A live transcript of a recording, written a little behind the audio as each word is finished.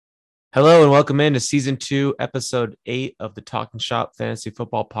Hello and welcome into season 2, episode 8 of the Talking Shop Fantasy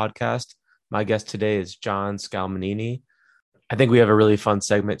Football Podcast. My guest today is John Scalmanini. I think we have a really fun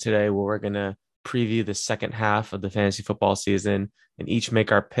segment today where we're going to preview the second half of the fantasy football season and each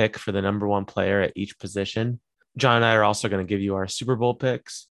make our pick for the number one player at each position. John and I are also going to give you our Super Bowl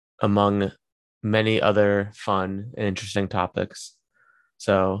picks among many other fun and interesting topics.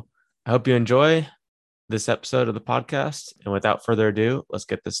 So I hope you enjoy this episode of the podcast. And without further ado, let's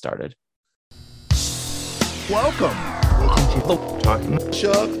get this started. Welcome to the Talking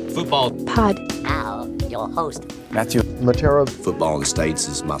Shop Football Pod. Now, your host, Matthew Matera. Football in the States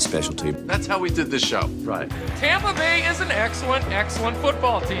is my specialty. That's how we did this show. Right. Tampa Bay is an excellent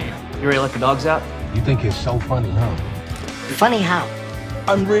football team. You ready to let the dogs out? You think it's so funny, huh? funny how.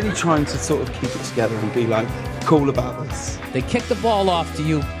 I'm really trying to sort of keep it together and be like cool about this. They kick the ball off to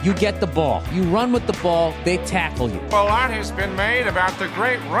you, you get the ball. You run with the ball, they tackle you. A lot has been made about the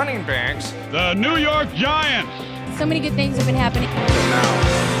great running backs. The New York Giants. So many good things have been happening. Now,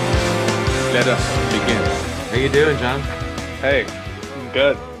 let us begin. How you doing, John? Hey, I'm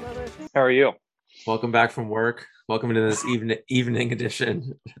good. How are you? Welcome back from work. Welcome to this evening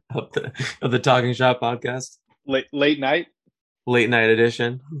edition of the Talking Shop podcast. Late night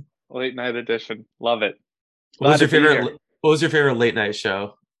edition. Late night edition. Love it. What was your favorite late night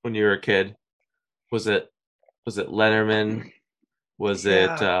show when you were a kid? Was it Letterman? Was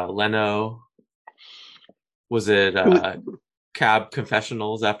it Leno? Was it Cab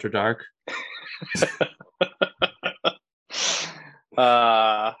Confessionals After Dark?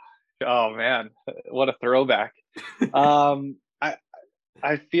 Oh man, what a throwback.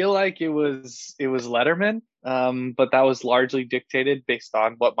 I feel like it was Letterman, but that was largely dictated based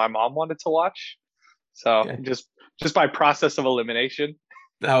on what my mom wanted to watch. So okay. just by process of elimination.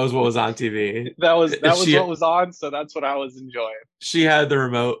 That was what was on TV. That was what was on, so that's what I was enjoying. She had the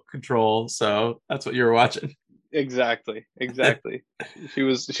remote control, so that's what you were watching. Exactly. She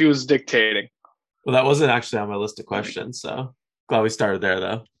was dictating. Well, that wasn't actually on my list of questions, so glad we started there,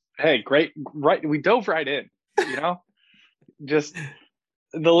 though. Hey, great! Right, we dove right in. You know, just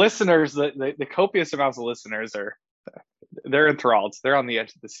the listeners, the copious amounts of listeners they're enthralled. They're on the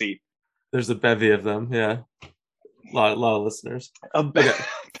edge of the seat. There's a bevy of them. Yeah, a lot of listeners.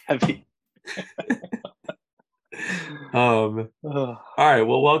 Bevy. All right.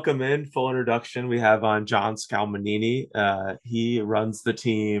 Well, welcome in. Full introduction. We have on John Scalmanini. He runs the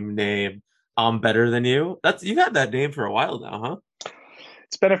team named I'm Better Than You. You've had that name for a while now, huh?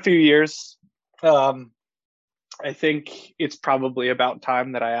 It's been a few years. I think it's probably about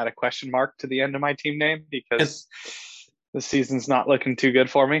time that I add a question mark to the end of my team name because the season's not looking too good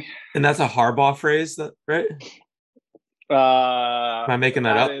for me. And that's a Harbaugh phrase, right? Am I making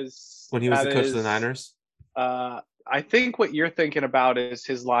that up? When he was the coach of the Niners? I think what you're thinking about is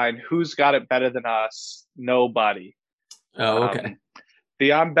his line, "Who's got it better than us? Nobody." Oh, okay.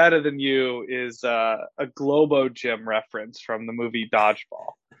 The "I'm better than you" is a Globo Gym reference from the movie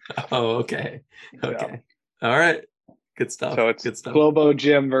Dodgeball. Oh, okay. Yeah. All right. Good stuff. So it's good stuff. Globo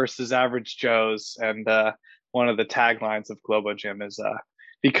Gym versus Average Joe's, and one of the taglines of Globo Gym is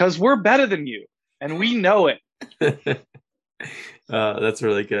 "Because we're better than you, and we know it." That's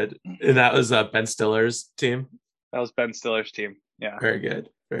really good. And that was Ben Stiller's team. That was Ben Stiller's team. Yeah. Very good.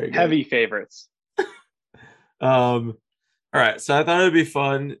 Heavy favorites. All right. So I thought it'd be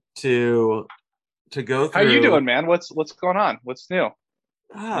fun to go through. How you doing, man? What's going on? What's new?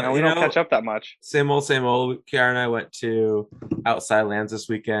 We don't catch up that much. Same old. Kiara and I went to Outside Lands this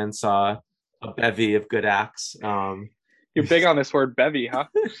weekend, saw a bevy of good acts. You're big on this word bevy, huh?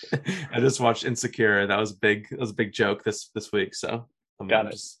 I just watched Insecure. That was big. That was a big joke this week. So I'm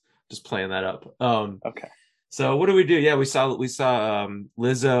just playing that up. Okay. So what do we do? Yeah, we saw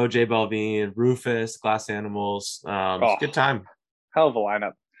Lizzo, J Balvin, Rufus, Glass Animals. Good time. Hell of a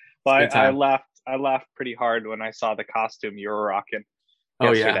lineup. Well, I laughed pretty hard when I saw the costume you were rocking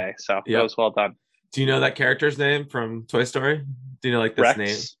yesterday. Yeah. So that was well done. Do you know that character's name from Toy Story? Do you know this Rex?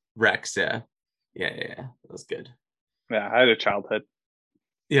 Name? Rex. Yeah. That was good. Yeah, I had a childhood.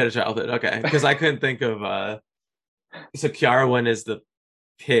 You had a childhood, okay. Because I couldn't think of so Kiara is the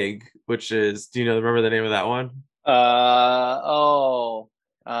pig, which is, remember the name of that one?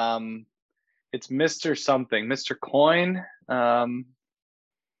 It's Mr. something. Mr. Coin. No,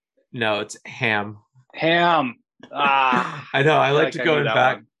 it's Ham. Ham. I know, I like to go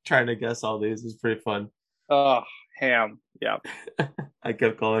back trying to guess all these. It's pretty fun. Oh, Ham. Yeah. I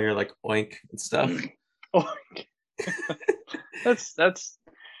kept calling her like Oink and stuff. Oink. That's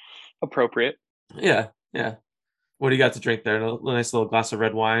appropriate. Yeah. What do you got to drink there? A nice little glass of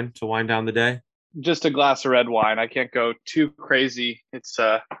red wine to wind down the day? Just a glass of red wine. I can't go too crazy. It's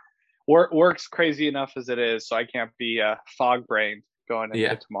Work's crazy enough as it is, so I can't be fog brained going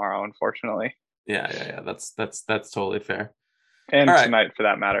into tomorrow, unfortunately. Yeah. That's totally fair. And tonight, for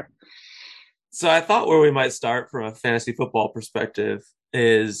that matter. So I thought where we might start from a fantasy football perspective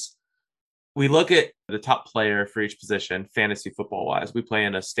is we look at the top player for each position, fantasy football wise. We play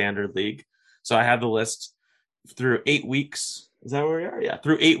in a standard league. So I have the list through 8 weeks. Is that where we are? Yeah.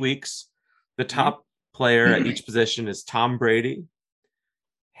 Through 8 weeks, the top player at each position is Tom Brady,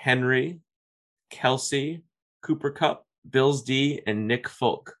 Henry, Kelsey, Cooper Kupp, Bills D, and Nick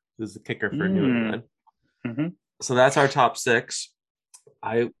Folk, who's the kicker for New England. Mm-hmm. So that's our top 6.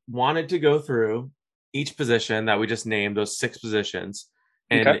 I wanted to go through each position that we just named, those 6 positions,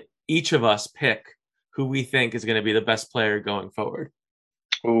 and each of us pick who we think is going to be the best player going forward.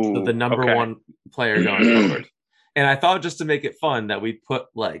 Ooh, so the number one player going forward. And I thought just to make it fun that we'd put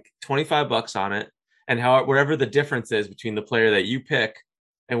like $25 on it, and wherever the difference is between the player that you pick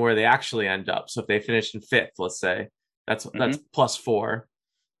and where they actually end up. So if they finish in 5th, let's say, that's +4,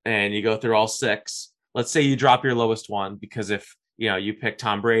 and you go through all 6. Let's say you drop your lowest one because if you pick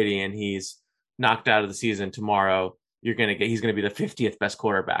Tom Brady and he's knocked out of the season tomorrow, he's going to be the 50th best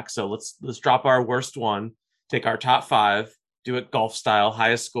quarterback. So let's drop our worst one, take our top 5, do it golf style,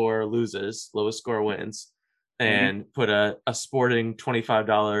 highest score loses, lowest score wins, and put a sporting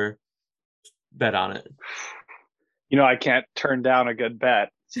 $25 bet on it. I can't turn down a good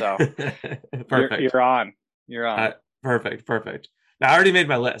bet. So perfect. You're on. Perfect. Now I already made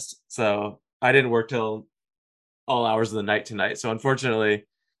my list, so I didn't work till all hours of the night tonight. So unfortunately,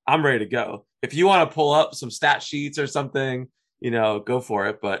 I'm ready to go. If you want to pull up some stat sheets or something, go for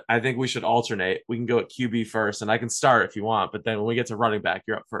it. But I think we should alternate. We can go at QB first, and I can start if you want. But then when we get to running back,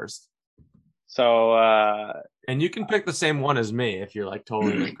 you're up first. So, and you can pick the same one as me if you're like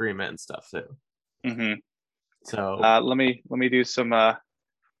totally in agreement and stuff too. Mm-hmm. So let me do some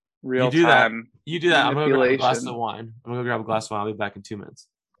real you do time. You do that. I'm gonna grab a glass of wine. I'll be back in 2 minutes.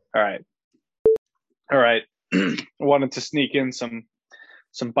 All right. I wanted to sneak in some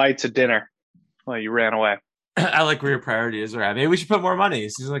bites of dinner while you ran away. I like where your priorities are at. Maybe we should put more money.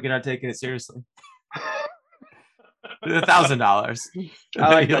 It seems like you're not taking it seriously. $1,000.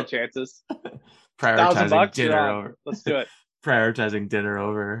 I like my chances. Prioritizing dinner over. Let's do it. Prioritizing dinner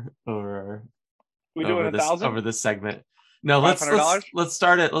over. We doing 1,000 over this segment. No, let's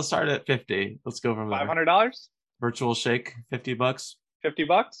start at 50. Let's go from $500. Virtual shake, $50.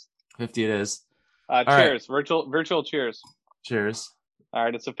 $50. 50 it is. Cheers. Right. Virtual cheers. Cheers. All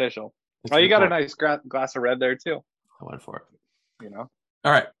right, it's official. You got a nice glass of red there too. I went for it.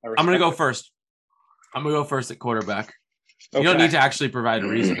 All right. I'm gonna go first. I'm gonna go first at quarterback. You don't need to actually provide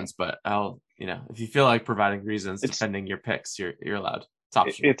reasons, but if you feel like providing reasons defending your picks, you're allowed. It's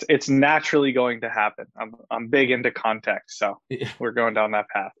optional. It's naturally going to happen. I'm big into context, so we're going down that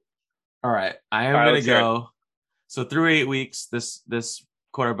path. All right, I am going to go. So through 8 weeks, this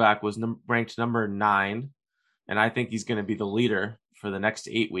quarterback was ranked number 9, and I think he's going to be the leader for the next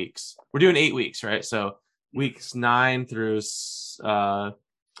 8 weeks. We're doing 8 weeks, right? So weeks 9 through.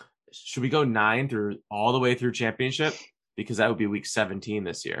 Should we go 9 through all the way through championship? Because that would be week 17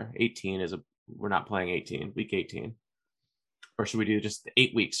 this year. 18 we're not playing 18, week 18. Or should we do just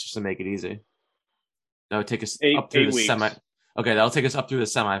 8 weeks just to make it easy? That would take us up through the semi. Okay, that'll take us up through the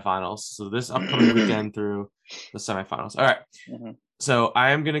semifinals. So this upcoming weekend through the semifinals. All right. Mm-hmm. So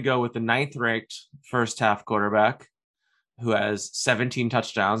I am going to go with the 9th ranked first half quarterback who has 17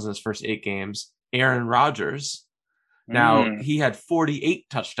 touchdowns in his first 8 games, Aaron Rodgers. Now, he had 48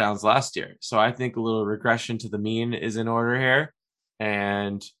 touchdowns last year. So I think a little regression to the mean is in order here.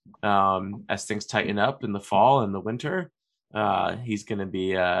 And as things tighten up in the fall and the winter, he's going to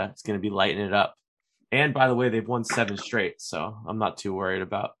be lighting it up. And by the way, they've won 7 straight. So I'm not too worried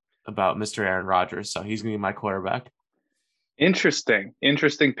about Mr. Aaron Rodgers. So he's going to be my quarterback. Interesting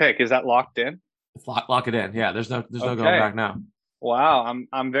pick. Is that locked in? Lock it in. Yeah, there's no going back now. Wow,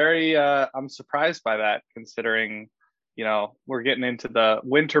 I'm very I'm surprised by that, considering we're getting into the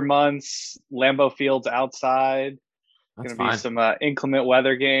winter months, Lambeau Field's outside. That's going to be some inclement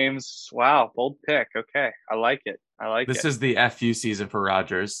weather games. Wow, bold pick. Okay, I like it. This is the FU season for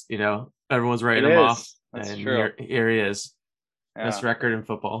Rodgers. Everyone's writing him off. That's and true. Here he is. Yeah. Best record in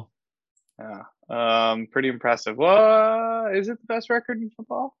football. Yeah. Pretty impressive. What is it? The best record in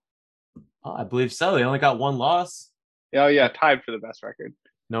football? Oh, I believe so. They only got 1 loss. Oh yeah, tied for the best record.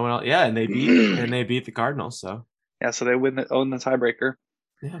 No one else. Yeah, and they beat the Cardinals. So yeah, so they own the tiebreaker.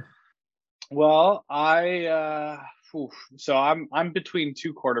 Yeah. Well, so I'm between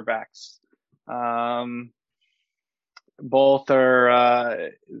 2 quarterbacks. Both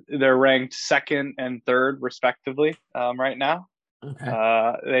are they're ranked 2nd and 3rd respectively right now.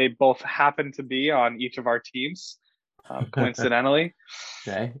 Okay. They both happen to be on each of our teams, coincidentally.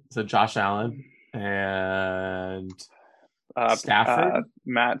 Okay. So Josh Allen and Stafford?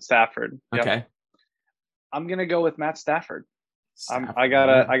 Matt Stafford. Yep. Okay. I'm going to go with Matt Stafford. Stafford. I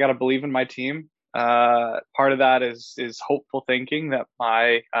gotta believe in my team. Part of that is hopeful thinking that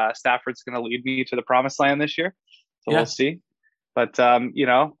my Stafford's going to lead me to the promised land this year. So we'll see. But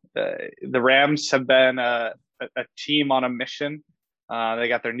the Rams have been a team on a mission. They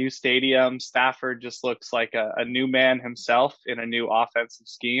got their new stadium. Stafford just looks like a new man himself in a new offensive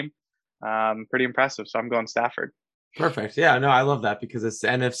scheme. Pretty impressive. So I'm going Stafford. Perfect. Yeah, no, I love that because it's the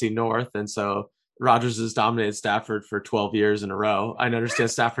NFC North, and so Rodgers has dominated Stafford for 12 years in a row. I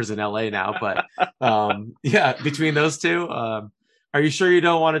understand Stafford's in LA now, but between those two, are you sure you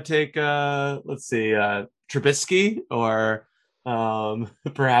don't want to take Trubisky, or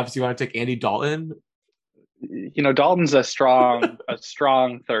perhaps you want to take Andy Dalton? Dalton's a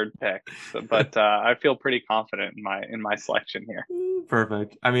strong third pick, but I feel pretty confident in my selection here.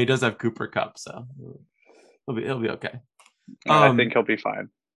 Perfect. I mean, he does have Cooper Kupp, so he'll be okay. I think he'll be fine.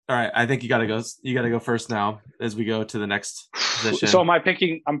 All right, I think you gotta go first now as we go to the next position. So I'm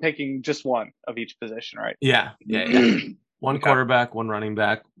picking just one of each position, right? Yeah. One quarterback, one running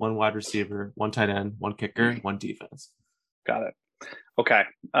back, one wide receiver, one tight end, one kicker, one defense. Got it. Okay.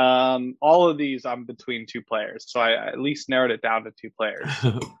 All of these I'm between two players, so I at least narrowed it down to two players.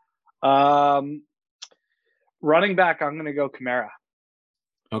 Running back, I'm gonna go Kamara.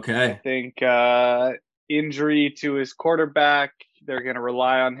 Okay. I think injury to his quarterback, they're going to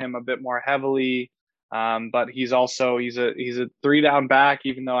rely on him a bit more heavily. But he's a 3-down back,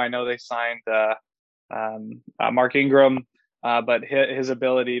 even though I know they signed Mark Ingram. But his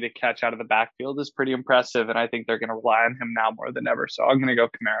ability to catch out of the backfield is pretty impressive, and I think they're going to rely on him now more than ever. So I'm going to go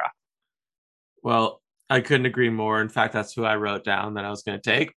Kamara. Well, I couldn't agree more. In fact, that's who I wrote down that I was going to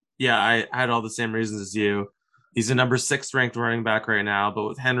take. Yeah, I had all the same reasons as you. He's a number 6 ranked running back right now, but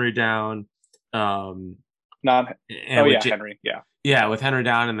with Henry down, Henry, yeah. Yeah, with Henry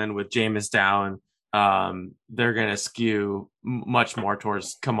down and then with Jameis down, they're going to skew much more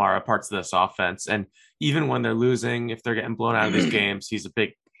towards Kamara parts of this offense. And even when they're losing, if they're getting blown out of these games, he's a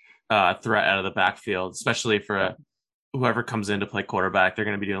big threat out of the backfield, especially for whoever comes in to play quarterback. They're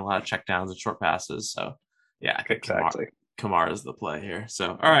going to be doing a lot of checkdowns and short passes. So, yeah, I think exactly. Kamara is the play here. So,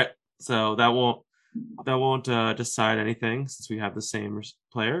 all right. So that won't decide anything since we have the same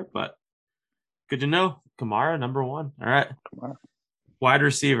player, but good to know. Kamara, number 1. All right. Kamara. Wide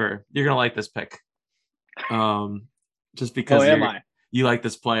receiver. You're going to like this pick. Just because you like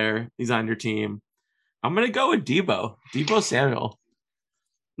this player. He's on your team. I'm going to go with Deebo Samuel.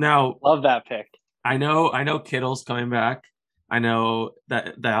 Now, love that pick. I know Kittle's coming back. I know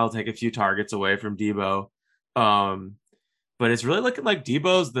that'll take a few targets away from Deebo. But it's really looking like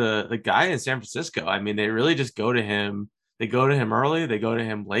Deebo's the guy in San Francisco. I mean, they really just go to him. They go to him early. They go to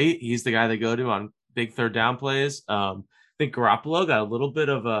him late. He's the guy they go to on big third down plays. I think Garoppolo got a little bit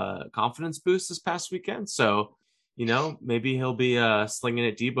of a confidence boost this past weekend. So, maybe he'll be slinging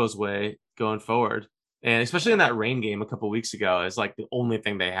it Deebo's way going forward. And especially in that rain game a couple of weeks ago, is like the only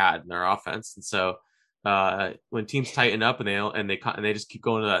thing they had in their offense. And so when teams tighten up and they just keep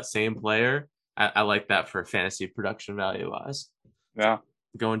going to that same player, I like that for fantasy production value wise. Yeah.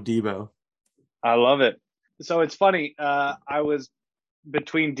 Going Deebo. I love it. So it's funny. I was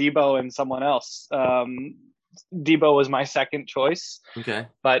between Deebo and someone else. Deebo was my second choice. Okay.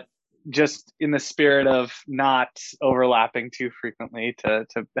 But just in the spirit of not overlapping too frequently to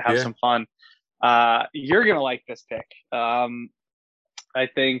have some fun, you're going to like this pick. I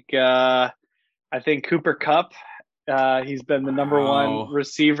think Cooper Kupp, he's been the number 1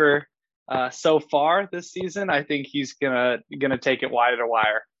 receiver so far this season. I think he's gonna take it wide to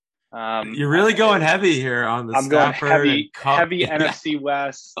wire. You're really going heavy here on the Stafford. I'm going heavy NFC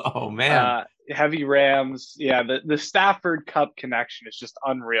West. Oh man, heavy Rams. Yeah, the Stafford Kupp connection is just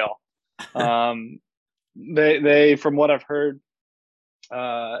unreal. They from what I've heard,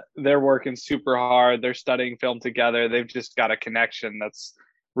 they're working super hard. They're studying film together. They've just got a connection that's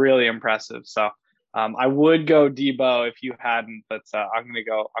really impressive. So I would go Deebo if you hadn't, but I'm gonna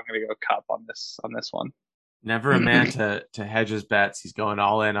go Kupp on this one. Never a man to hedge his bets. He's going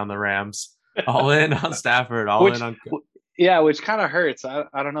all in on the Rams, all in on Stafford, in on. Yeah, which kind of hurts. I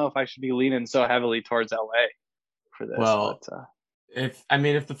don't know if I should be leaning so heavily towards LA for this. Well, if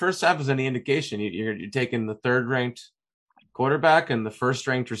the first half is any indication, you're taking the 3rd ranked quarterback and the 1st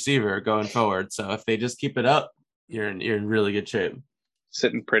ranked receiver going forward. So if they just keep it up, you're in really good shape.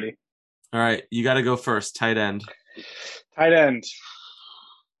 Sitting pretty. All right, you got to go first. Tight end. Tight end.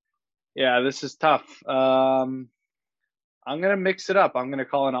 Yeah, this is tough. I'm gonna mix it up. I'm gonna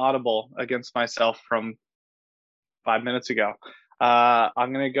call an audible against myself from 5 minutes ago.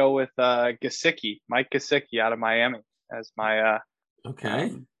 I'm gonna go with Gesicki, Mike Gesicki out of Miami as my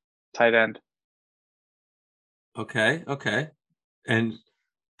tight end. Okay. And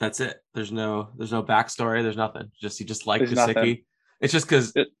that's it. There's no backstory. There's nothing. You just like Gesicki. It's just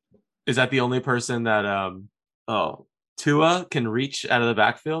because is that the only person that Tua can reach out of the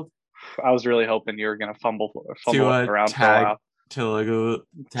backfield? I was really hoping you were gonna fumble Tua, around for a while.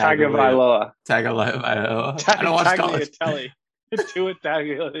 Tagovailoa. I don't watch college. Tua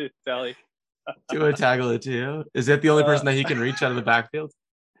Tagovailoa. Tua Tagovailoa. Is that the only person that he can reach out of the backfield?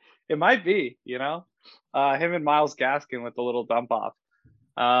 It might be, him and Myles Gaskin with the little dump off.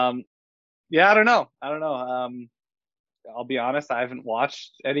 I don't know. I'll be honest, I haven't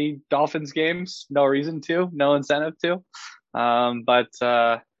watched any Dolphins games. No reason to, no incentive to. But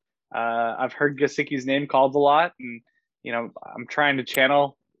I've heard Gesicki's name called a lot, and I'm trying to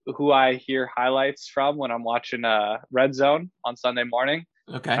channel who I hear highlights from when I'm watching Red Zone on Sunday morning.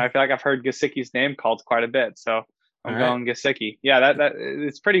 Okay. And I feel like I've heard Gesicki's name called quite a bit, so I'm going Gesicki. Yeah, that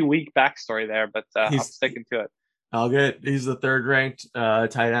it's pretty weak backstory there, but I'm sticking to it. He's the third ranked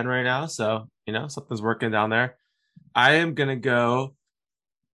tight end right now, so something's working down there. I am gonna go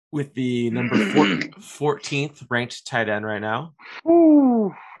with the number 14th ranked tight end right now.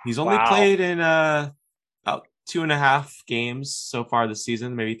 Ooh, he's only played in about 2.5 games so far this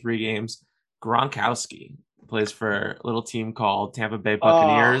season, maybe 3 games. Gronkowski plays for a little team called Tampa Bay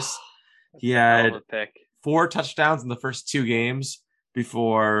Buccaneers. He had 4 touchdowns in the first 2 games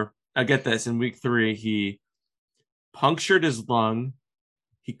before, I get this, in week 3, he punctured his lung,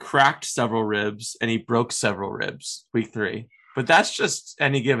 he cracked several ribs, and he broke several ribs week 3. But that's just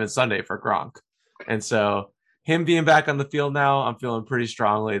any given Sunday for Gronk. And so him being back on the field now, I'm feeling pretty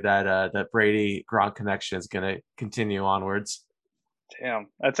strongly that that Brady Gronk connection is going to continue onwards. Damn,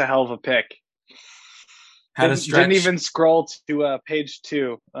 that's a hell of a pick. Didn't even scroll to page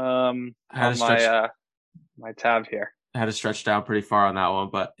 2 on my tab here. I had to stretch down pretty far on that one,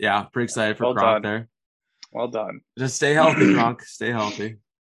 but yeah, pretty excited for Gronk there. Well done. Just stay healthy, Gronk. Stay healthy.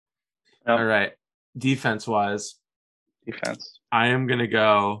 Yep. All right. Defense. I am going to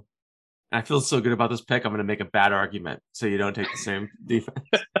go. I feel so good about this pick. I'm going to make a bad argument so you don't take the same defense.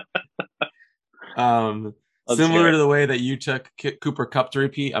 Similar to the way that you took Cooper Kupp to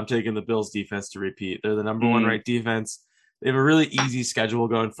repeat, I'm taking the Bills defense to repeat. They're the number 1 ranked defense. They have a really easy schedule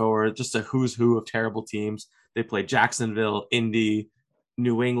going forward, just a who's who of terrible teams. They play Jacksonville, Indy,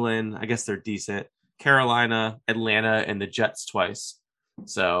 New England. I guess they're decent. Carolina, Atlanta, and the Jets twice.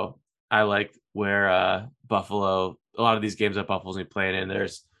 So I like where Buffalo, a lot of these games that Buffalo's been playing in,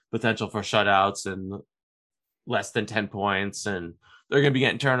 there's potential for shutouts and less than 10 points, and they're going to be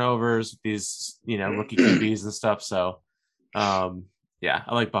getting turnovers, these, rookie QBs and stuff. So, I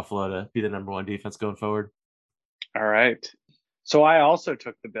like Buffalo to be the number 1 defense going forward. All right. So I also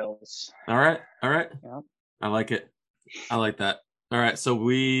took the Bills. All right. Yeah. I like it. I like that. All right. So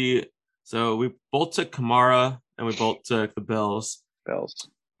we both took Kamara and we both took the Bills. All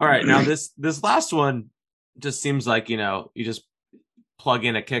right. Now this last one just seems like, you just plug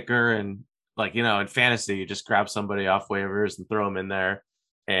in a kicker and in fantasy, you just grab somebody off waivers and throw them in there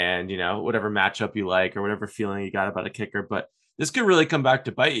and, whatever matchup you like or whatever feeling you got about a kicker. But this could really come back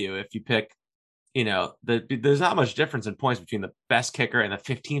to bite you if you pick, there's not much difference in points between the best kicker and the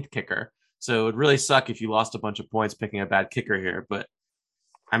 15th kicker. So it would really suck if you lost a bunch of points picking a bad kicker here. But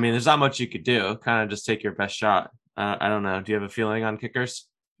I mean, there's not much you could do. Kind of just take your best shot. I don't know. Do you have a feeling on kickers?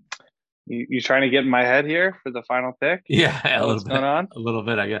 You trying to get in my head here for the final pick? Yeah, a little bit. Going on? A little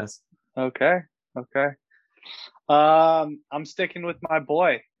bit, I guess. Okay. I'm sticking with my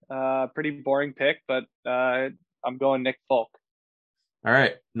boy. Pretty boring pick, but I'm going Nick Folk. All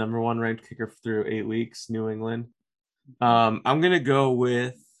right, number 1 ranked kicker through 8 weeks, New England. I'm gonna go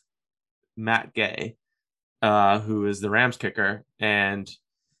with Matt Gay, who is the Rams kicker, and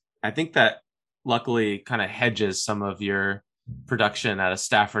I think that luckily kind of hedges some of your production out of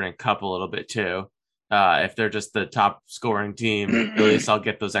Stafford and Kupp a little bit too. If they're just the top scoring team, at least I'll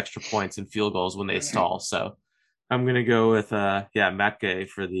get those extra points and field goals when they stall. So I'm gonna go with Matt Gay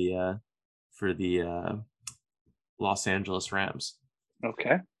for the Los Angeles Rams.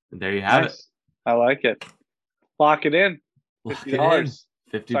 Okay. And there you have it. I like it. Lock it in. $50.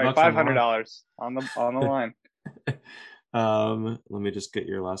 $500 on the line. Let me just get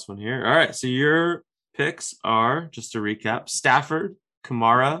your last one here. All right. So your picks are, just to recap, Stafford,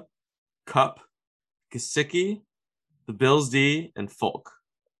 Kamara, Kupp, Gesicki, the Bills D, and Folk.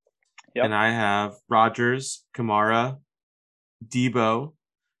 Yep. And I have Rodgers, Kamara, Debo,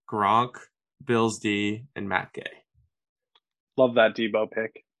 Gronk, Bills D, and Matt Gay. Love that Debo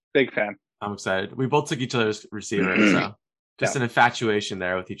pick. Big fan. I'm excited. We both took each other's receiver, so just an infatuation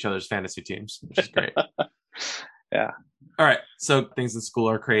there with each other's fantasy teams, which is great. Yeah. All right. So things in school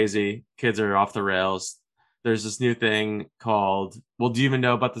are crazy. Kids are off the rails. There's this new thing called, well, do you even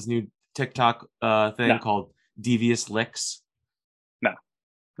know about this new TikTok thing called Devious Licks? No.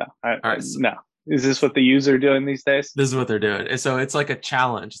 All right, no. Is this what the youths are doing these days? This is what they're doing. And so it's like a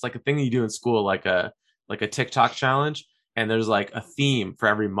challenge. It's like a thing you do in school, like a TikTok challenge. And there's like a theme for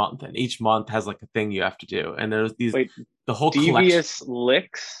every month, and each month has like a thing you have to do. And there's these the whole Devious collection.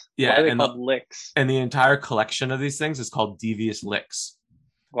 Licks. Yeah, why are they called licks? And the entire collection of these things is called Devious Licks.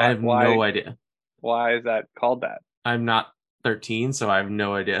 I have no idea. Why is that called that? I'm not 13, so I have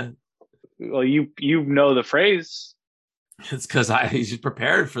no idea. Well, you know the phrase. It's because I just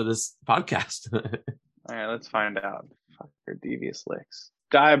prepared for this podcast. All right, let's find out. Fucker, Devious Licks.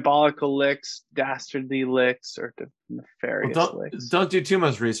 Diabolical licks, dastardly licks, or nefarious licks. Don't do too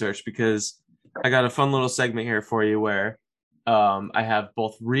much research, because I got a fun little segment here for you where I have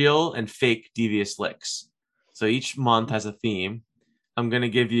both real and fake devious licks. So each month has a theme. I'm going to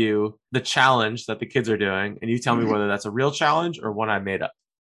give you the challenge that the kids are doing, and you tell me whether that's a real challenge or one I made up.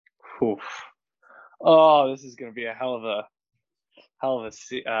 Oof. Oh, this is going to be a hell of a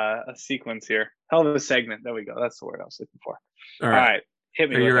sequence here. Hell of a segment. There we go. That's the word I was looking for. All right. Hit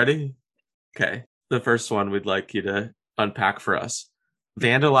me. Are you ready? Okay. The first one we'd like you to unpack for us.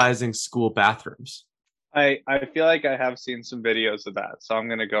 Vandalizing school bathrooms. I feel like I have seen some videos of that, so I'm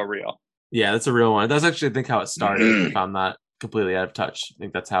going to go real. Yeah, that's a real one. That's actually, I think, how it started. I found that completely out of touch. I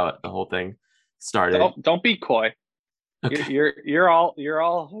think that's how the whole thing started. Don't be coy. Okay. You're all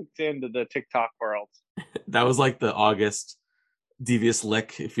hooked into the TikTok world. That was like the August devious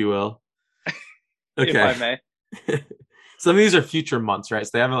lick, if you will. Okay. If I may. Some of these are future months, right? So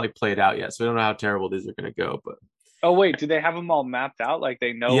they haven't like played out yet. So we don't know how terrible these are going to go. But oh wait, do they have them all mapped out? Like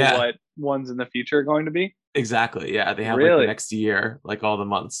they know what ones in the future are going to be? Exactly. Yeah, they have like the next year, like all the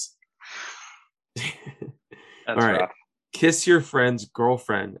months. That's all right. rough. Kiss your friend's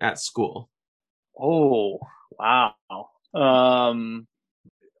girlfriend at school. Oh wow. I'll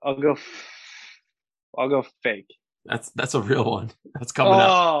go fake. That's a real one. That's coming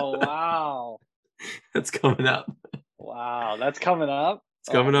up. Oh wow. That's coming up. Wow, that's coming up. It's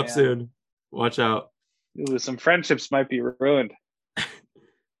coming up soon. Watch out. Ooh, some friendships might be ruined.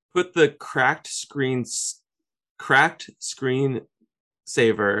 Put the cracked screen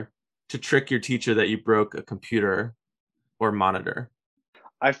saver to trick your teacher that you broke a computer or monitor.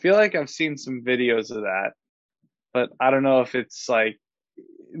 I feel like I've seen some videos of that, but I don't know if it's like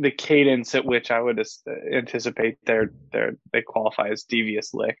the cadence at which I would anticipate they qualify as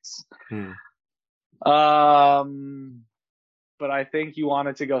devious licks. But I think you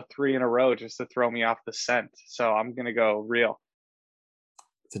wanted to go 3 in a row just to throw me off the scent. So I'm gonna go real.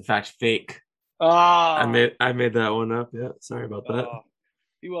 It's in fact fake. Oh, I made that one up. Yeah, sorry about that.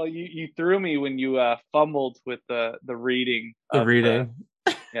 Well, you threw me when you fumbled with the reading. Of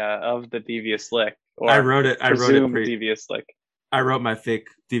the devious lick. Or I wrote it devious lick. I wrote my fake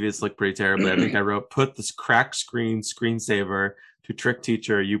devious lick pretty terribly. I think I wrote, put this cracked screensaver to trick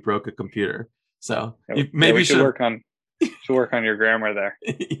teacher, you broke a computer. So you maybe should work on your grammar there.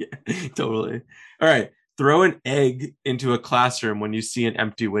 Yeah, totally. All right. Throw an egg into a classroom when you see an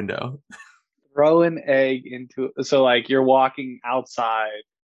empty window. Throw an egg so like you're walking outside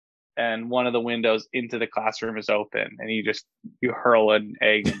and one of the windows into the classroom is open and you hurl an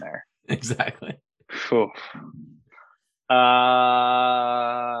egg in there. Exactly.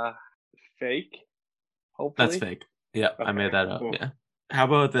 Fake. Hopefully. That's fake. Yeah, okay. I made that up. Ooh. Yeah. How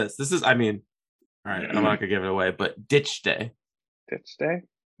about this? All right, I'm not gonna give it away, but ditch day. Ditch day?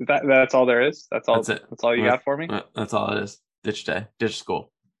 That's all there is? That's all. That's it. That's all you got for me? That's all it is. Ditch day. Ditch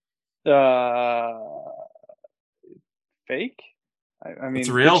school. Fake? I mean, it's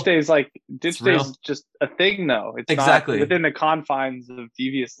real. Ditch day is just a thing, though. It's exactly not within the confines of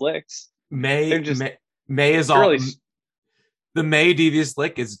devious licks. May is all. Really, the May devious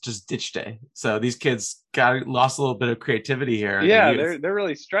lick is just ditch day. So these kids lost a little bit of creativity here. Yeah, they're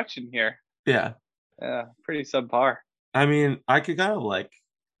really stretching here. Yeah. Yeah, pretty subpar. I mean, I could kind of like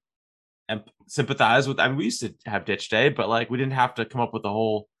sympathize with. I mean, we used to have ditch day, but like we didn't have to come up with a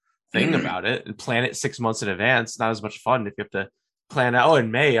whole thing about it and plan it 6 months in advance. Not as much fun if you have to plan out. Oh,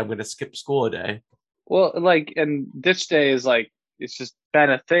 in May I'm going to skip school a day. Well, like, and ditch day is like it's just been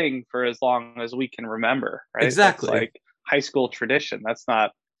a thing for as long as we can remember, right? Exactly. That's like high school tradition. That's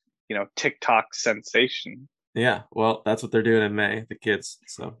not, TikTok sensation. Yeah, well, that's what they're doing in May, the kids.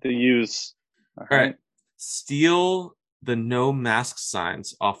 So to use. All right. Steal the no mask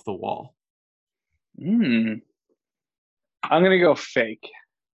signs off the wall. I'm gonna go fake.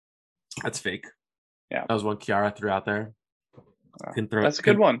 That's fake. Yeah. That was one Kiara threw out there. That's a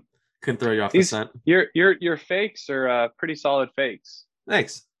good one. Couldn't throw you off the scent. Your fakes are pretty solid fakes.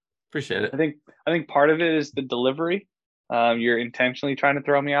 Thanks. Appreciate it. I think part of it is the delivery. You're intentionally trying to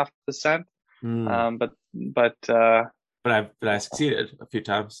throw me off the scent. But I succeeded a few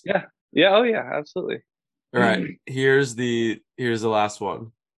times. Yeah. Oh yeah, absolutely. All right. Here's the last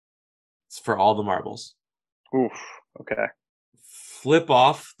one. It's for all the marbles. Oof. Okay. Flip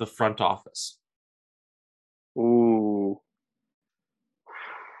off the front office. Ooh.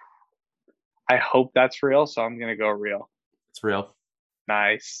 I hope that's real, so I'm gonna go real. It's real.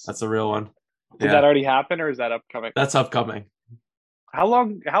 Nice. That's a real one. Did that already happen, or is that upcoming? That's upcoming.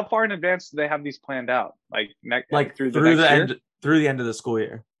 How far in advance do they have these planned out? Like through the end of the school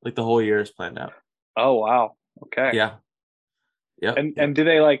year. Like the whole year is planned out. Oh wow. Okay. Yeah. Yeah. And do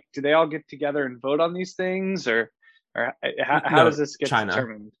they all get together and vote on these things, or how does this get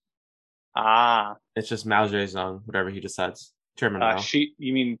determined? It's just Mao Zedong, whatever he decides. Chairman Mao.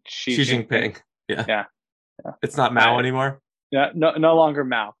 You mean Xi Jinping? Yeah. Yeah. It's not Mao anymore. Yeah. No longer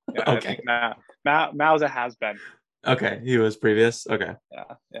Mao. Yeah, okay. Mao's a has been. Okay, he was previous. Okay.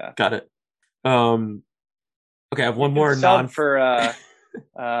 Yeah. Got it. Okay, I have one more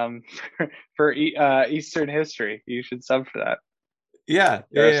for Eastern history. You should sub for that. Yeah.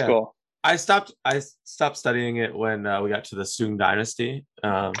 School. I stopped studying it when we got to the Sung dynasty.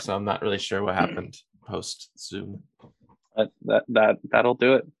 So I'm not really sure what happened post Sung. That'll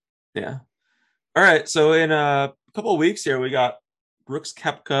do it. Yeah. All right. So in a couple of weeks here, we got Brooks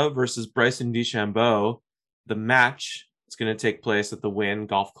Koepka versus Bryson DeChambeau. The match is going to take place at the Wynn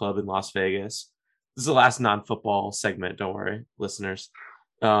Golf Club in Las Vegas. This is the last non-football segment. Don't worry, listeners.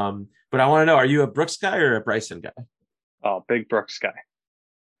 But I want to know: are you a Brooks guy or a Bryson guy? Oh, big Brooks guy.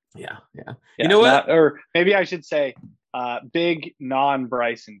 Yeah. You know what? Or maybe I should say, big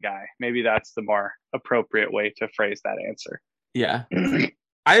non-Bryson guy. Maybe that's the more appropriate way to phrase that answer. Yeah,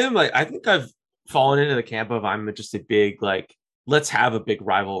 I think I've fallen into the camp of I'm just a big let's have a big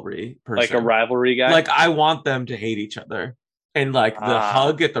rivalry person. Like a rivalry guy. Like I want them to hate each other, and the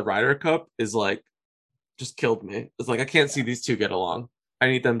hug at the Ryder Cup is just killed me. It's I can't see these two get along. I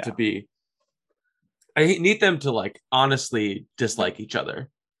need them to be. I need them to honestly dislike each other.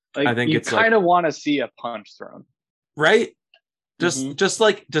 I think it's kind of want to see a punch thrown, right? Just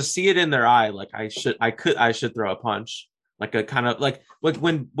to see it in their eye. I should throw a punch. A kind of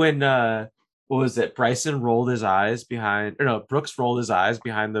when what was it? Bryson rolled his eyes behind, or no, Brooks rolled his eyes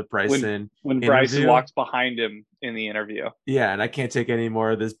behind the Bryson. When Bryson walked behind him in the interview. Yeah, and I can't take any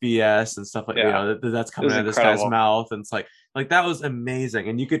more of this BS and stuff that's coming out of this guy's mouth, and it's like that was amazing,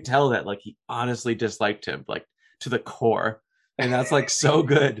 and you could tell that he honestly disliked him to the core, and that's so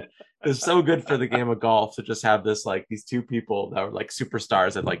good. It's so good for the game of golf to just have this these two people that were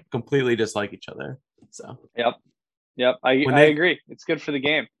superstars that completely dislike each other. So yep, I agree. It's good for the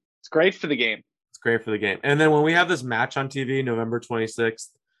game. It's great for the game. It's great for the game. And then when we have this match on TV, November 26th,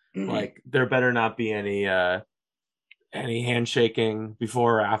 there better not be any handshaking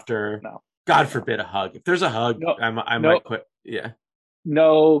before or after. No. God forbid a hug. If there's a hug, I might quit. Yeah.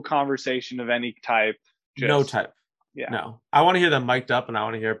 No conversation of any type. No type. Yeah. No. I want to hear them mic'd up, and I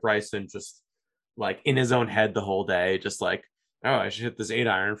want to hear Bryson just in his own head the whole day, just oh, I should hit this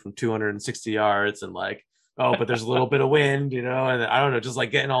 8-iron from 260 yards, and oh, but there's a little bit of wind, and I don't know, just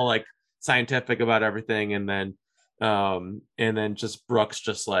getting all scientific about everything, and then just Brooks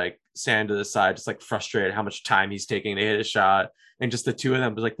just stand to the side, just frustrated how much time he's taking to hit a shot, and just the two of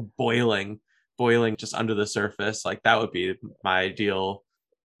them was boiling just under the surface. That would be my ideal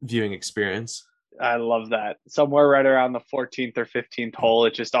viewing experience. I love that. Somewhere right around the 14th or 15th hole,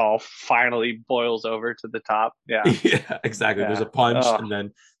 it just all finally boils over to the top. Yeah. Yeah, exactly. Yeah. There's a punch, and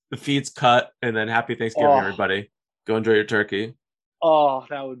then the feed's cut, and then happy Thanksgiving, everybody. Go enjoy your turkey. Oh,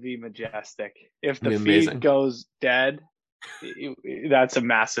 that would be majestic. If the feed goes dead, that's a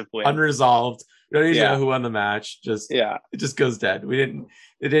massive win. Unresolved. You don't need to know who won the match. It just goes dead. We didn't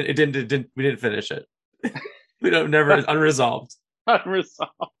finish it. Unresolved.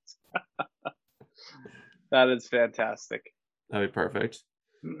 Unresolved. That is fantastic. That'd be perfect.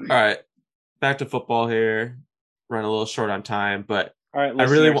 All right, back to football here. Run a little short on time, but all right,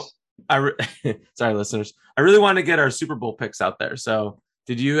 listeners. Sorry, listeners. I really want to get our Super Bowl picks out there. So,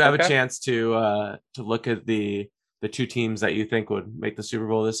 did you have a chance to look at the two teams that you think would make the Super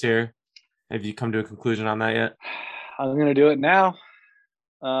Bowl this year? Have you come to a conclusion on that yet? I'm gonna do it now.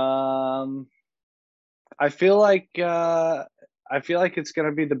 I feel like it's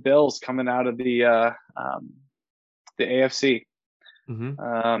gonna be the Bills coming out of the AFC.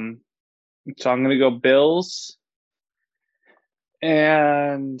 Mm-hmm. So I'm gonna go Bills.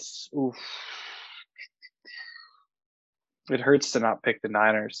 And oof, it hurts to not pick the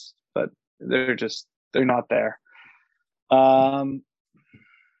Niners, but they're not there. I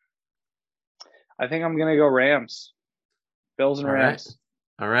think I'm gonna go Rams. Bills and Rams.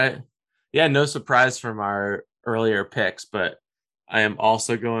 All right. Yeah, no surprise from our earlier picks, but I am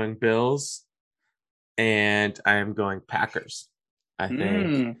also going Bills and I am going Packers. I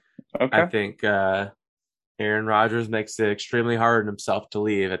think Aaron Rodgers makes it extremely hard on himself to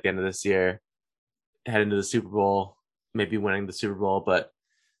leave at the end of this year, head into the Super Bowl, maybe winning the Super Bowl, but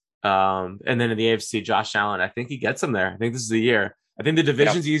and then in the AFC, Josh Allen, I think he gets him there. I think this is the year. I think the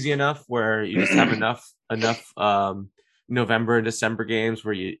division's easy enough where you just have enough November and December games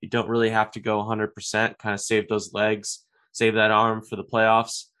where you don't really have to go 100%, kind of save those legs, save that arm for the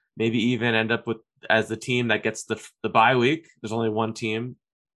playoffs, maybe even end up with as the team that gets the bye week. There's only one team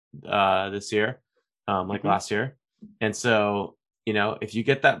this year, last year. And so, if you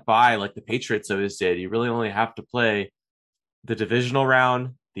get that bye like the Patriots always did, you really only have to play the divisional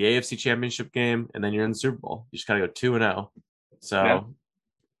round, the AFC Championship game, and then you're in the Super Bowl. You just got to go 2-0. So yeah.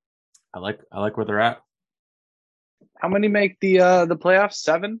 I like where they're at. How many make the playoffs?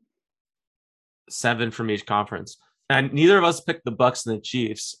 7? 7 from each conference. And neither of us picked the Bucs and the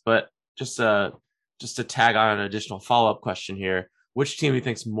Chiefs, but just to tag on an additional follow-up question here, which team do you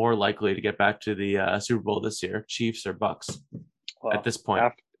think is more likely to get back to the Super Bowl this year, Chiefs or Bucs? Well, at this point,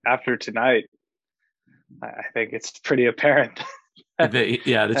 after tonight, I think it's pretty apparent. The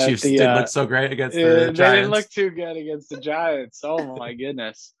Chiefs did look so great against the Giants. They didn't look too good against the Giants. Oh my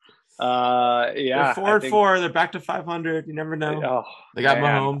goodness. They're 4-4. They're back to 500. You never know. They got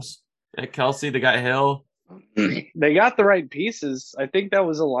Mahomes, they got Kelsey, they got Hill. They got the right pieces. I think that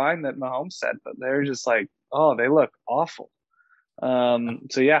was a line that Mahomes said, but they're just like, they look awful.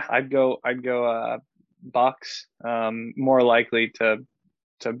 So yeah, I'd go Bucs. More likely to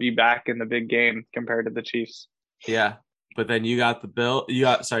be back in the big game compared to the Chiefs. Yeah, but then you got you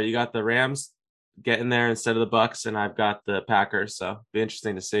got the Rams getting there instead of the Bucs, and I've got the Packers. So it'll be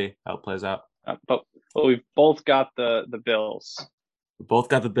interesting to see how it plays out. But we've both got the Bills. We both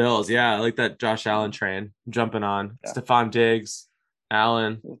got the Bills. Yeah, I like that Josh Allen train jumping on. Yeah. Stephon Diggs,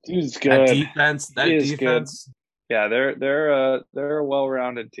 Allen. Dude's good. That defense. Good. Yeah, they're a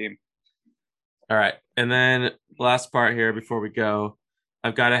well-rounded team. All right, and then last part here before we go,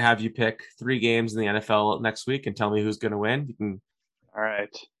 I've got to have you pick 3 games in the NFL next week and tell me who's going to win. You can. All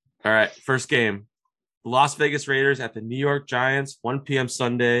right. First game, the Las Vegas Raiders at the New York Giants, 1 p.m.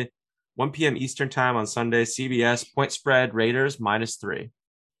 Sunday, 1 p.m. Eastern time on Sunday. CBS point spread Raiders -3.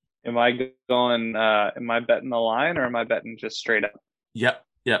 Am I going? Am I betting the line or am I betting just straight up? Yep.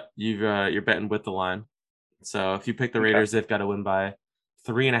 You're betting with the line. So if you pick the Raiders, they've got to win by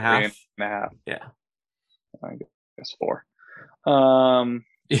 3.5. 3.5. Yeah. I guess 4. I'll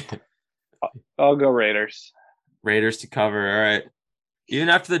go Raiders. Raiders to cover. All right. Even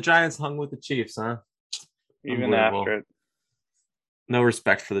after the Giants hung with the Chiefs, huh? Even after it. No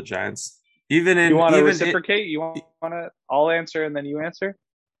respect for the Giants. You want to reciprocate? You want to? I'll answer and then you answer?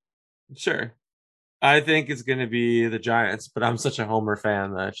 Sure. I think it's going to be the Giants, but I'm such a Homer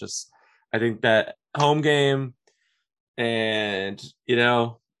fan that I think that home game and, I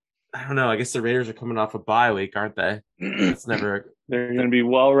don't know. I guess the Raiders are coming off a bye week, aren't they? They're going to be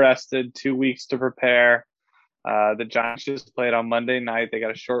well rested, 2 weeks to prepare. The Giants just played on Monday night. They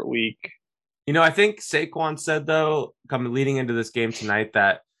got a short week. I think Saquon said, though, leading into this game tonight,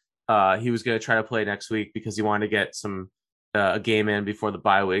 that he was going to try to play next week because he wanted to get a game in before the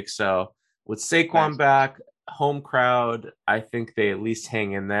bye week. So with Saquon back, home crowd, I think they at least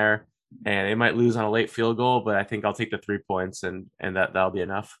hang in there. And they might lose on a late field goal, but I think I'll take the 3 points and that'll be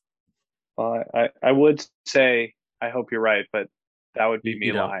enough. Well, I would say I hope you're right, but that would be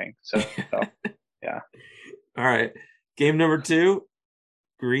me lying. So yeah. All right. Game number 2,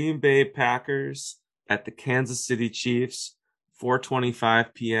 Green Bay Packers at the Kansas City Chiefs,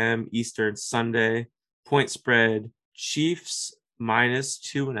 4:25 p.m. Eastern Sunday. Point spread, Chiefs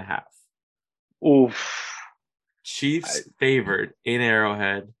 -2.5. Oof. Chiefs favored in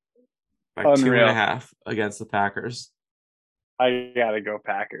Arrowhead by 2.5 against the Packers. I gotta go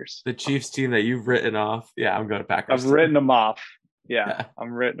Packers. The Chiefs team that you've written off. Yeah, I'm going to Packers. I've written them off. Yeah,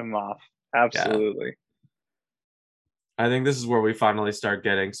 I'm written them off. Absolutely. Yeah. I think this is where we finally start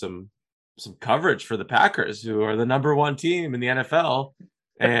getting some coverage for the Packers, who are the number 1 team in the NFL,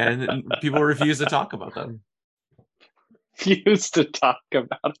 and people refuse to talk about them. Refuse to talk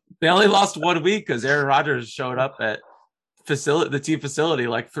about them. They only lost 1 week because Aaron Rodgers showed up at the team facility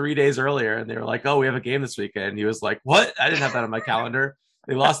like 3 days earlier, and they were like, "Oh, we have a game this weekend." And he was like, "What? I didn't have that on my calendar."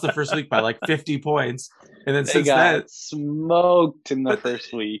 They lost the first week by like 50 points. And then They since got then, smoked in the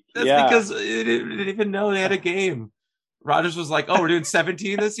first week. that's because they didn't even know they had a game. Rodgers was like, "Oh, we're doing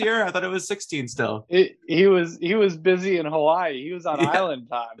 17 this year? I thought it was 16 still." He was busy in Hawaii. He was on island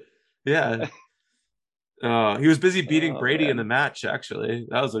time. Yeah. He was busy beating Brady man. in the match. Actually,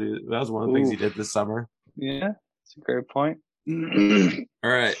 that was one of the things he did this summer. Yeah, that's a great point. All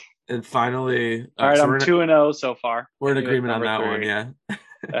right, and finally, all right, so I'm 2-0 so far. We're in agreement on that 3. one.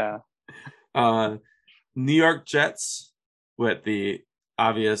 Yeah. Yeah. New York Jets with the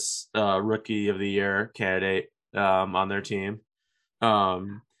obvious rookie of the year candidate on their team.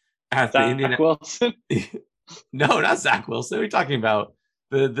 At the Indian Wilson. No, not Zach Wilson. What are you talking about?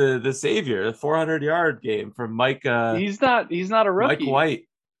 The savior, the 400-yard game from Mike. He's not a rookie. Mike White.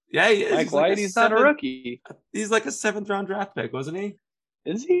 Yeah, he is. Mike White. He's not a rookie. He's like a 7th-round draft pick, wasn't he?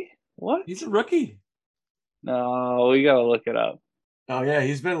 Is he? What? He's a rookie. No, we gotta look it up. Oh yeah,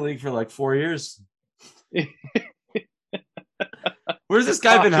 he's been in the league for like 4 years. Where's this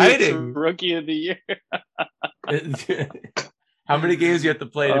guy been hiding? Rookie of the year. How mmany games do you have to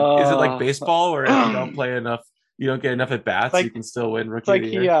play? Is it like baseball where if you don't play enough, you don't get enough at bats, you can still win rookie of the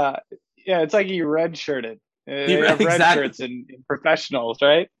year? It's like he redshirted. He have red exactly. shirts in professionals,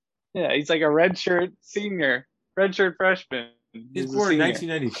 right? Yeah, he's like a redshirt senior, redshirt freshman. He's born in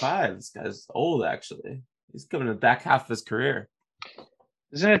 1995. This guy's old, actually. He's coming in the back half of his career.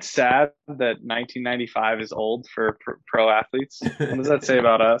 Isn't it sad that 1995 is old for pro athletes? What does that say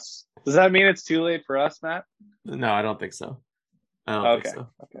about us? Does that mean it's too late for us, Matt? No, I don't think so. Okay.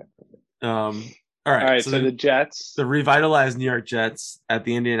 All right. All right. So the Jets, the revitalized New York Jets at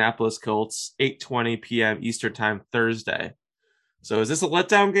the Indianapolis Colts, 8:20 p.m. Eastern Time Thursday. So is this a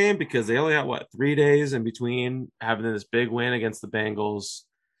letdown game because they only got 3 days in between having this big win against the Bengals?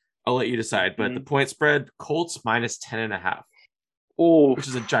 I'll let you decide. But the point spread, Colts minus 10.5. Oh, which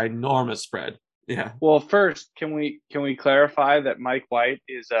is a ginormous spread. Yeah. Well, first, can we clarify that Mike White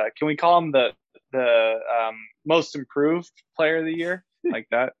is? Can we call him the most improved player of the year? Like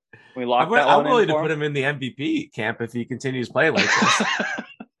that? Can we lock that one I'm willing in to for put him? him in the MVP camp if he continues playing like this.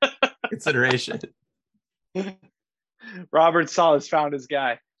 Consideration. Robert Saleh found his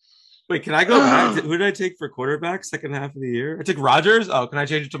guy. Wait, can I go back? Who did I take for quarterback second half of the year? I took Rodgers. Oh, can I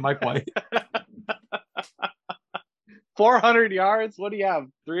change it to Mike White? 400 yards. What do you have?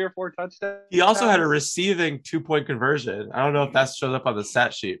 3 or 4 touchdowns? He also had a receiving 2-point conversion. I don't know if that shows up on the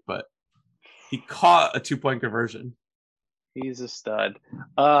stat sheet, but he caught a 2-point conversion. He's a stud.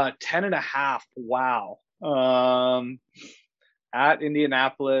 10.5. Wow. At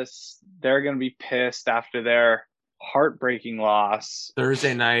Indianapolis, they're going to be pissed after their heartbreaking loss.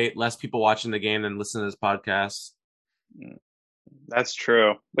 Thursday night, less people watching the game than listening to this podcast. That's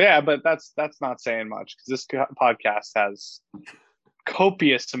true. Yeah, but that's not saying much because this podcast has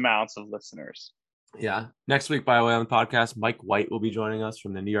copious amounts of listeners. Yeah. Next week, by the way, on the podcast, Mike White will be joining us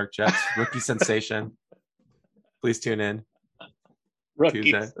from the New York Jets. Rookie sensation. Please tune in. Rookie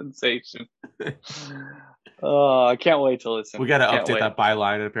Tuesday. Sensation. Oh, I can't wait to listen. We got to update that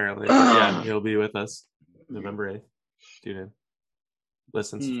byline, apparently. But yeah, he'll be with us November 8th. Tune in.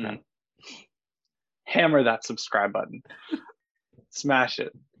 Listen, subscribe. Hammer that subscribe button. Smash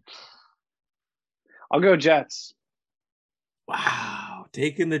it. I'll go Jets. Wow.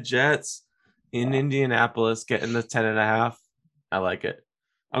 Taking the Jets in Indianapolis, getting the 10.5. I like it.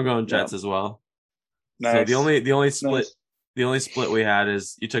 I'm going Jets as well. Nice. So the only split we had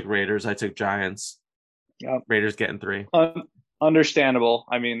is you took Raiders, I took Giants. Yep. Raiders getting 3. Understandable.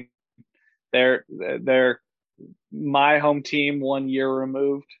 I mean, they're my home team 1 year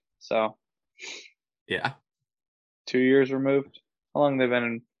removed. So yeah. 2 years removed. How long have they been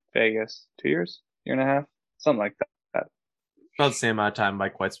in Vegas? 2 years? Year and a half? Something like that. About the same amount of time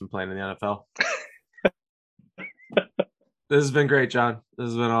Mike White's been playing in the NFL. This has been great, John. This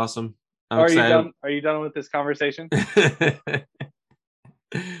has been awesome. Are you done with this conversation?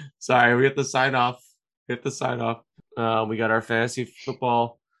 Sorry, we have to sign off. We got our fantasy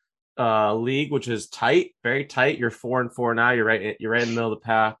football league, which is tight, very tight. You're 4-4 now. You're right in the middle of the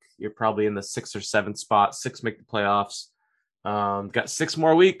pack. You're probably in the 6th or 7th spot. 6 make the playoffs. Got 6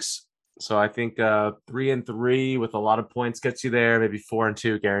 more weeks. So I think 3-3 with a lot of points gets you there. Maybe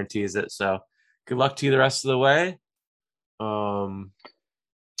 4-2 guarantees it. So good luck to you the rest of the way. And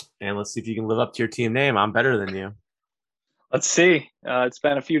let's see if you can live up to your team name. I'm better than you. Let's see. It's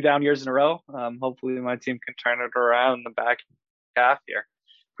been a few down years in a row. Hopefully my team can turn it around in the back half here.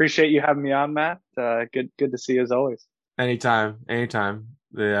 Appreciate you having me on, Matt. Good to see you as always. Anytime.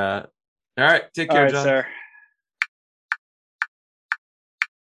 All right. Take care, John. Sir.